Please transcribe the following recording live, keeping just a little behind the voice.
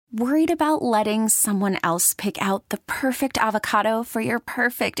Worried about letting someone else pick out the perfect avocado for your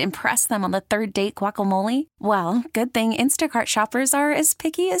perfect impress them on the third date guacamole? Well, good thing Instacart shoppers are as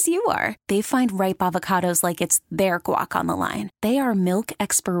picky as you are. They find ripe avocados like it's their guac on the line. They are milk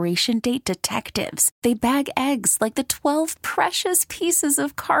expiration date detectives. They bag eggs like the 12 precious pieces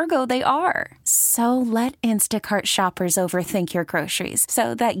of cargo they are. So let Instacart shoppers overthink your groceries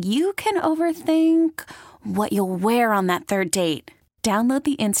so that you can overthink what you'll wear on that third date. Download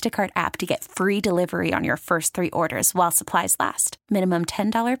the Instacart app to get free delivery on your first 3 orders while supplies last. Minimum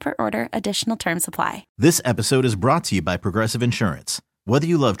 $10 per order. Additional terms apply. This episode is brought to you by Progressive Insurance. Whether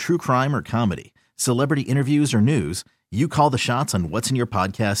you love true crime or comedy, celebrity interviews or news, you call the shots on what's in your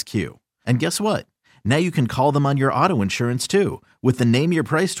podcast queue. And guess what? Now you can call them on your auto insurance too with the Name Your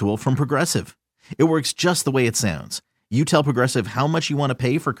Price tool from Progressive. It works just the way it sounds. You tell Progressive how much you want to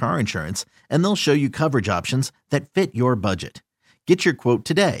pay for car insurance, and they'll show you coverage options that fit your budget. Get your quote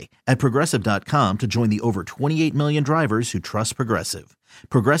today at Progressive.com to join the over 28 million drivers who trust Progressive.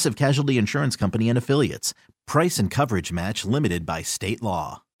 Progressive Casualty Insurance Company and Affiliates. Price and coverage match limited by state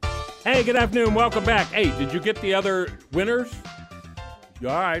law. Hey, good afternoon. Welcome back. Hey, did you get the other winners? All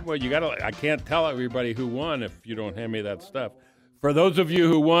right. Well, I can't tell everybody who won if you don't hand me that stuff. For those of you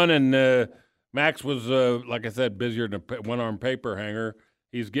who won, and Max was, like I said, busier than a one-arm paper hanger.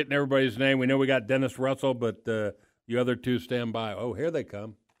 He's getting everybody's name. We know we got Dennis Russell, but you other two stand by. Oh, here they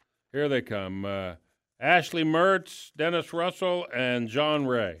come. Here they come. Ashley Mertz, Dennis Russell, and John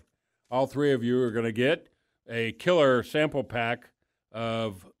Ray. All three of you are going to get a killer sample pack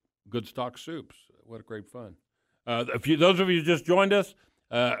of Good Stock soups. What a great fun. Those of you who just joined us,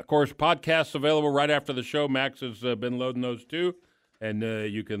 of course, podcasts available right after the show. Max has been loading those too. And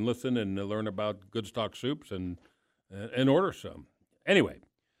you can listen and learn about Good Stock soups and order some. Anyway.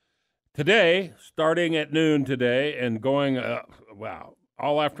 Today, starting at noon today and going,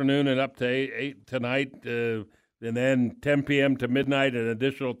 all afternoon and up to 8 tonight, and then 10 p.m. to midnight, an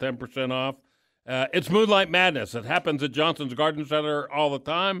additional 10% off. It's Moonlight Madness. It happens at Johnson's Garden Center all the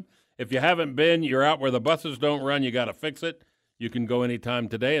time. If you haven't been, you're out where the buses don't run. You got to fix it. You can go anytime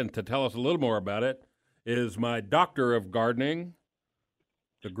today. And to tell us a little more about it is my doctor of gardening,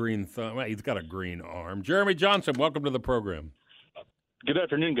 the green thumb. Well, he's got a green arm. Jeremy Johnson, welcome to the program. Good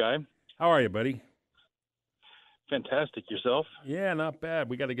afternoon, Guy. How are you, buddy? Fantastic. Yourself? Yeah, not bad.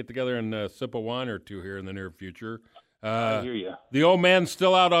 We got to get together and sip a wine or two here in the near future. I hear you. The old man's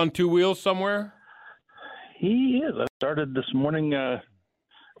still out on 2 wheels somewhere? He is. I started this morning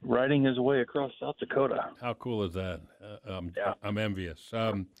riding his way across South Dakota. How cool is that? Yeah. I'm envious.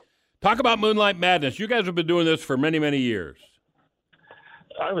 Talk about Moonlight Madness. You guys have been doing this for many, many years.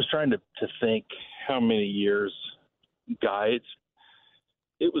 I was trying to think how many years, Guy.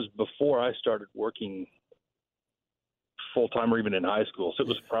 It was before I started working full-time or even in high school, so it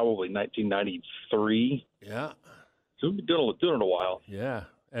was probably 1993. Yeah. So we've been doing it a while. Yeah,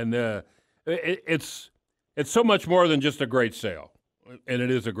 and it's so much more than just a great sale, and it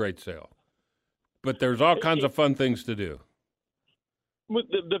is a great sale. But there's all kinds of fun things to do.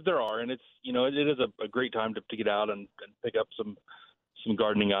 There are, and it is a great time to get out and pick up some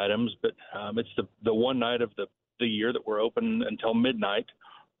gardening items. But it's the one night of the year that we're open until midnight.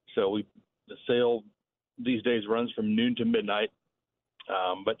 So the sale these days runs from noon to midnight,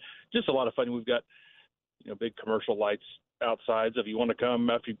 but just a lot of fun. We've got big commercial lights outside. So if you want to come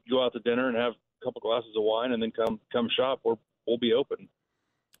after you go out to dinner and have a couple glasses of wine and then come shop, we'll be open.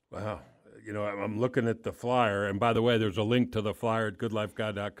 Wow, I'm looking at the flyer, and by the way, there's a link to the flyer at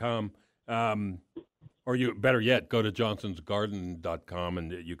goodlifeguy.com. Or you better yet, go to johnsonsgarden.com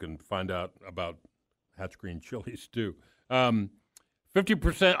and you can find out about Hatch Green chilies too.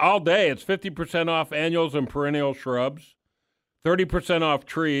 50% all day. It's 50% off annuals and perennial shrubs, 30% off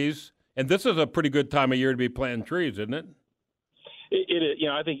trees. And this is a pretty good time of year to be planting trees, isn't it? It is.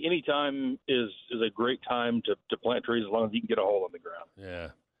 I think any time is a great time to plant trees as long as you can get a hole in the ground.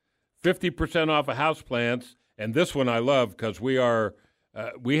 Yeah. 50% off of house plants. And this one I love because we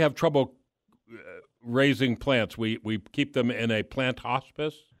have trouble raising plants. We keep them in a plant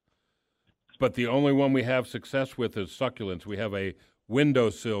hospice. But the only one we have success with is succulents. We have a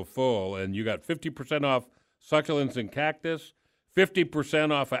windowsill full, and you got 50% off succulents and cactus,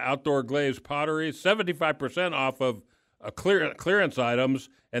 50% off of outdoor glazed pottery, 75% off of clearance items,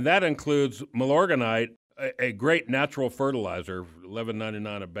 and that includes Milorganite, a great natural fertilizer,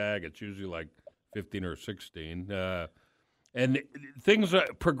 $11.99 a bag. It's usually like 15 or 16. And things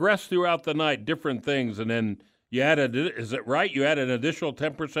progress throughout the night, different things, and then you added, is it right? You added an additional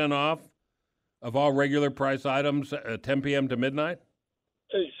 10% off of all regular price items at 10 p.m. to midnight?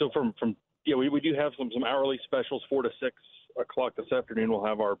 So we do have some hourly specials, 4 to 6 o'clock this afternoon, we'll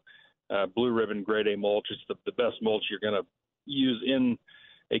have our Blue Ribbon Grade A mulch. It's the best mulch you're going to use in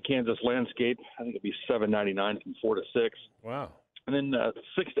a Kansas landscape. I think it'll be $7.99 from 4 to 6. Wow. And then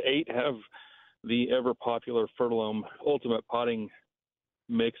 6 to 8 have the ever popular Fertilome Ultimate Potting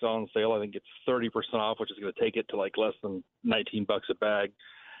Mix on sale. I think it's 30% off, which is going to take it to like less than $19 a bag.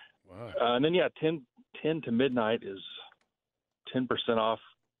 Wow. And then 10 to midnight is 10% off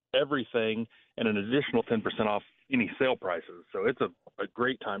everything, and an additional 10% off any sale prices. So it's a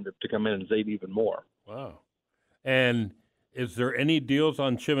great time to come in and save even more. Wow. And is there any deals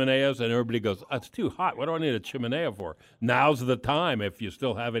on chimeneas? And everybody goes, it's too hot. What do I need a chimenea for? Now's the time if you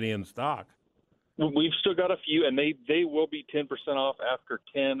still have any in stock. We've still got a few, and they will be 10% off after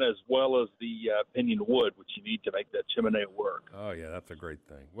 10, as well as the pinion wood, which you need to make that chimenea work. Oh, yeah, that's a great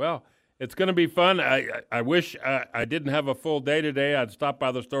thing. Well, it's going to be fun. I wish I didn't have a full day today. I'd stop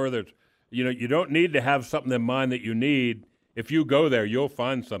by the store. You don't need to have something in mind that you need. If you go there, you'll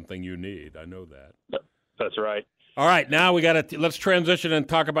find something you need. I know that. That's right. All right, now let's transition and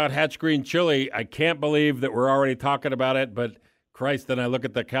talk about Hatch Green Chili. I can't believe that we're already talking about it, but Christ, then I look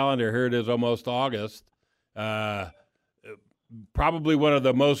at the calendar. Here it is, almost August. Probably one of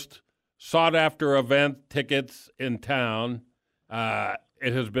the most sought-after event tickets in town.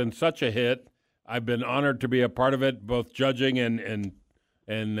 It has been such a hit. I've been honored to be a part of it, both judging and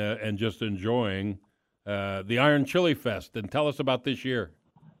just enjoying the Iron Chili Fest. And tell us about this year.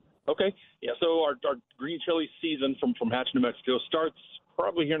 Okay. Yeah, so our green chili season from Hatch, New Mexico starts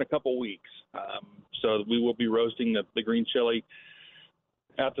probably here in a couple weeks. So we will be roasting the green chili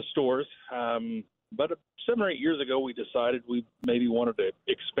at the stores. But 7 or 8 years ago, we decided we maybe wanted to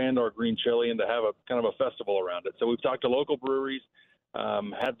expand our green chili and to have a kind of a festival around it. So we've talked to local breweries,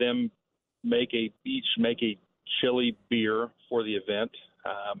 had them each make a chili beer for the event.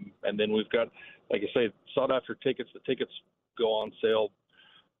 And then we've got, like I say, sought after tickets. The tickets go on sale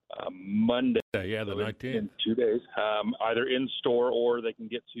Monday. Yeah, the 19th. In 2 days, either in store or they can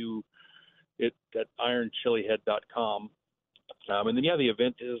get to it at ironchilihead.com. And then, the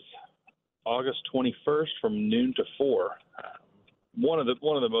event is August 21st from noon to 4. One of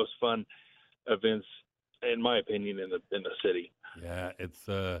the most fun events, in my opinion, in the city. Yeah, it's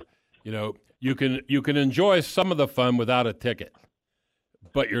you can enjoy some of the fun without a ticket,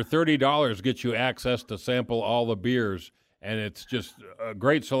 but your $30 gets you access to sample all the beers. And it's just a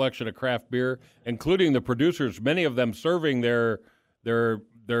great selection of craft beer, including the producers, many of them serving their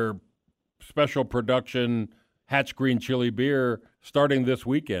special production Hatch Green Chili beer starting this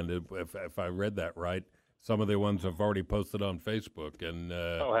weekend, if I read that right. Some of the ones have already posted on Facebook. And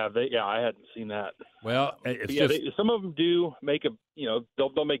have they? Yeah, I hadn't seen that. Well, it's some of them do make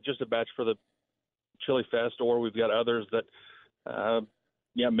they'll make just a batch for the Chili Fest, or we've got others that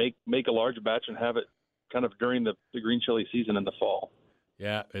make a large batch and have it kind of during the green chili season in the fall.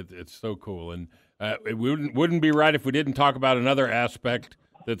 Yeah, it's so cool. And it wouldn't be right if we didn't talk about another aspect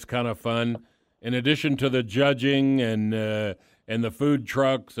that's kind of fun. In addition to the judging and the food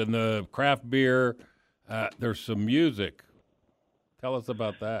trucks and the craft beer, there's some music. Tell us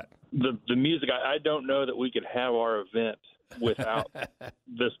about that. The music, I don't know that we could have our event without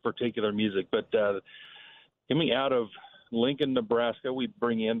this particular music. But coming out of Lincoln, Nebraska, we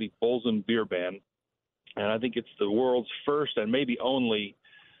bring in the Bolzen Beer Band. And I think it's the world's first and maybe only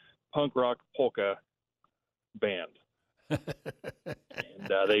punk rock polka band. And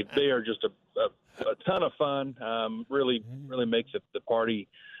they are just a ton of fun. Really makes the party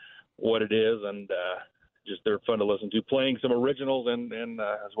what it is, and just they're fun to listen to. Playing some originals and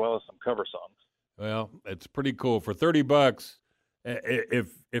as well as some cover songs. Well, it's pretty cool for $30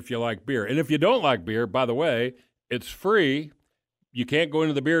 if you like beer, and if you don't like beer, by the way, it's free. You can't go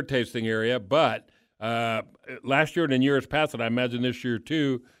into the beer tasting area, but last year and in years past, and I imagine this year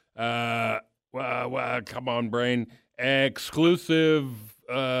too, come on, brain, exclusive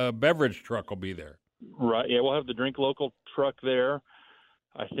beverage truck will be there. Right. Yeah, we'll have the Drink Local truck there,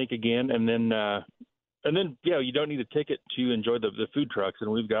 I think, again. And then, you don't need a ticket to enjoy the food trucks.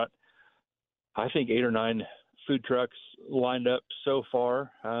 And we've got, I think, 8 or 9 food trucks lined up so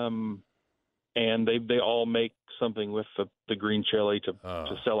far. And they all make something with the green chili to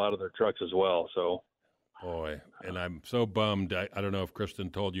sell out of their trucks as well. So, boy, and I'm so bummed. I don't know if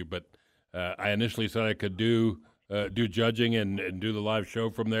Kristen told you, but I initially said I could do judging and do the live show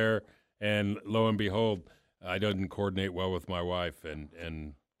from there, and lo and behold, I didn't coordinate well with my wife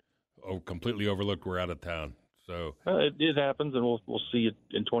and completely overlooked we're out of town. So it happens, and we'll see it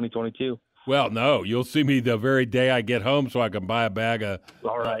in 2022. Well, no, you'll see me the very day I get home so I can buy a bag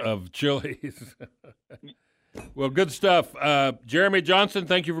of chilies. Well, good stuff. Jeremy Johnson,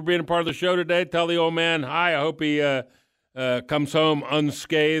 thank you for being a part of the show today. Tell the old man hi. I hope he comes home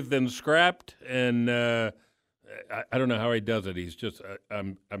unscathed and scrapped, and I don't know how he does it. He's just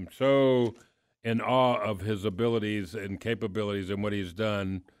I'm so in awe of his abilities and capabilities and what he's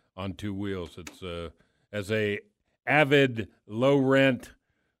done on two wheels. It's as a avid, low rent,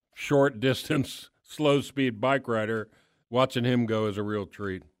 short distance, slow speed bike rider, watching him go is a real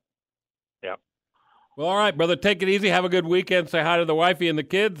treat. Yeah. Well, all right, brother. Take it easy. Have a good weekend. Say hi to the wifey and the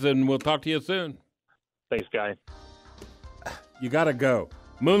kids, and we'll talk to you soon. Thanks, Guy. You got to go.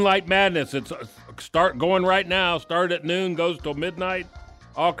 Moonlight Madness. It's going right now. Start at noon, goes till midnight.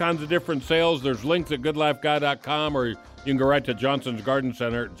 All kinds of different sales. There's links at goodlifeguy.com, or you can go right to Johnson's Garden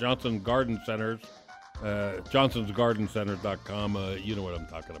Center, johnsonsgardencenters.com. You know what I'm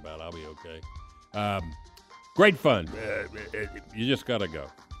talking about. I'll be okay. Great fun. You just got to go.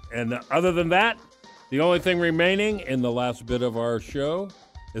 And other than that, the only thing remaining in the last bit of our show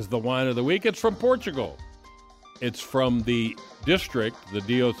is the wine of the week. It's from Portugal. It's from the district, the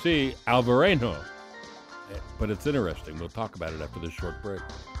DOC, Alvarengo. But it's interesting. We'll talk about it after this short break.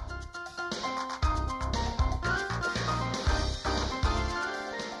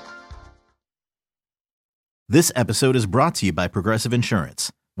 This episode is brought to you by Progressive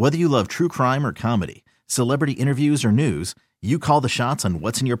Insurance. Whether you love true crime or comedy, celebrity interviews or news, you call the shots on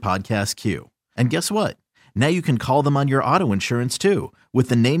what's in your podcast queue. And guess what? Now you can call them on your auto insurance too with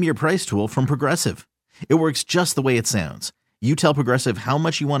the Name Your Price tool from Progressive. It works just the way it sounds. You tell Progressive how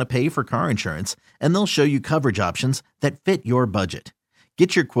much you want to pay for car insurance, and they'll show you coverage options that fit your budget.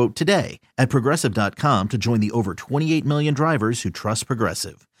 Get your quote today at Progressive.com to join the over 28 million drivers who trust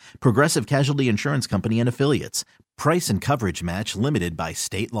Progressive. Progressive Casualty Insurance Company and Affiliates. Price and coverage match limited by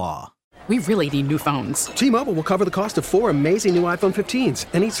state law. We really need new phones. T-Mobile will cover the cost of 4 amazing new iPhone 15s,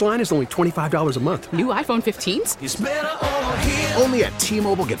 and each line is only $25 a month. New iPhone 15s? It's better over here. Only at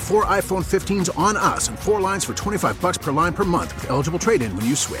T-Mobile, get 4 iPhone 15s on us and 4 lines for $25 per line per month with eligible trade-in when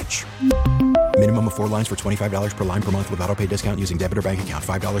you switch. Minimum of 4 lines for $25 per line per month with autopay discount using debit or bank account.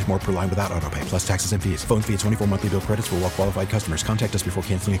 $5 more per line without autopay, plus taxes and fees. Phone fee at 24 monthly bill credits for well-qualified customers. Contact us before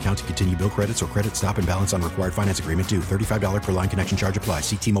canceling account to continue bill credits or credit stop and balance on required finance agreement due. $35 per line connection charge applies.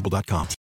 See T-Mobile.com.